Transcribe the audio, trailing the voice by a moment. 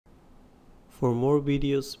For more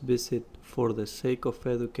videos, visit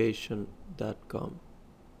forthesakeofeducation.com.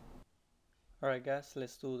 Alright guys,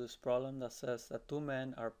 let's do this problem that says that two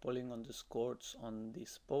men are pulling on these cords on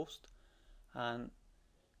this post and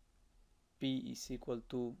P is equal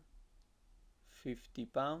to 50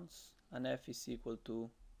 pounds and F is equal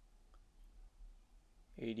to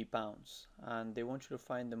 80 pounds, and they want you to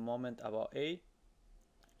find the moment about A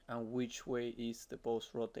and which way is the post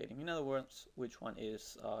rotating. In other words, which one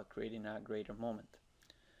is creating a greater moment.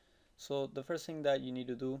 So the first thing that you need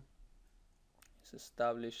to do is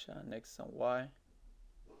establish an X and Y.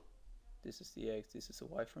 This is the X, this is the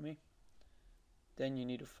Y for me. Then you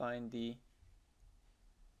need to find the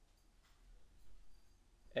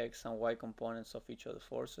X and Y components of each of the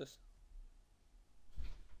forces.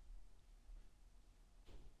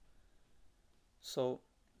 So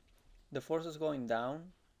the forces going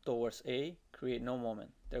down towards A create no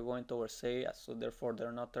moment. They're going towards A, so therefore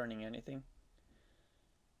they're not turning anything.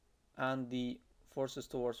 And the forces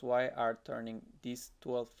towards Y are turning this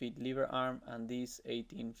 12 feet lever arm and this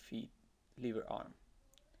 18 feet lever arm.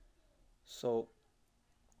 So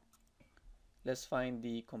let's find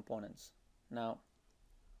the components. Now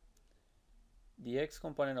the X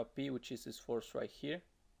component of P, which is this force right here,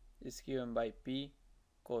 is given by P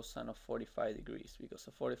cosine of 45 degrees, because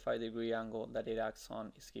the 45-degree angle that it acts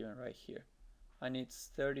on is given right here, and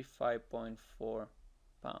it's 35.4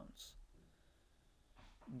 pounds.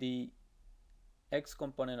 The X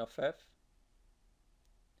component of F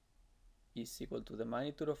is equal to the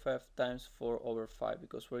magnitude of F times 4 over 5,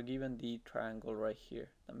 because we're given the triangle right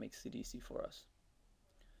here. That makes it easy for us.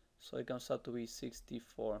 So it comes out to be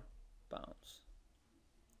 64 pounds.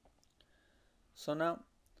 So now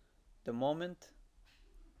the moment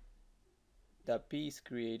that P is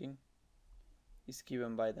creating is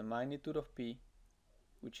given by the magnitude of P,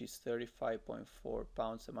 which is 35.4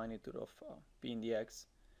 pounds, the magnitude of P in the X,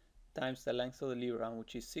 times the length of the lever arm,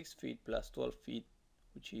 which is 6 feet, plus 12 feet,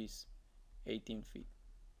 which is 18 feet.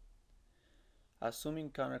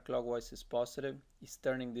 Assuming counterclockwise is positive, it's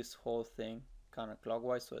turning this whole thing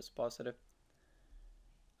counterclockwise, so it's positive,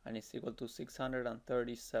 and it's equal to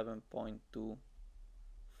 637.2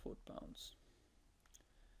 foot-pounds.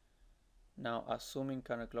 Now, assuming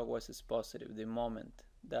counterclockwise is positive, the moment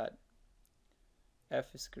that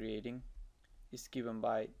F is creating is given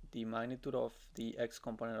by the magnitude of the X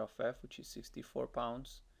component of F, which is 64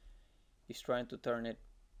 pounds, is trying to turn it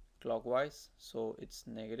clockwise, so it's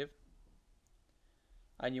negative,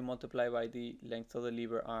 and you multiply by the length of the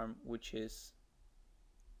lever arm, which is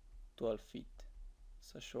 12 feet.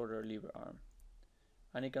 It's a shorter lever arm,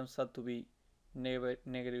 and it comes out to be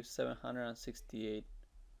negative 768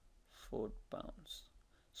 foot-pounds.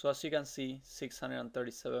 So as you can see,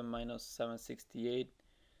 637 minus 768,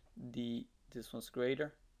 this one's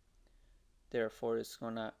greater, therefore it's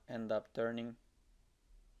gonna end up turning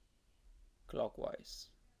clockwise.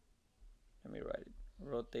 Let me write it.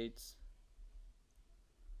 Rotates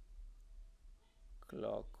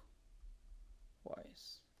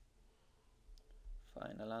clockwise.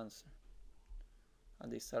 Final answer.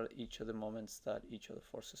 And these are each of the moments that each of the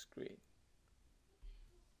forces create.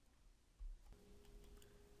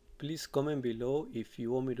 Please comment below if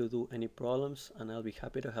you want me to do any problems, and I'll be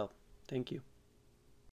happy to help. Thank you.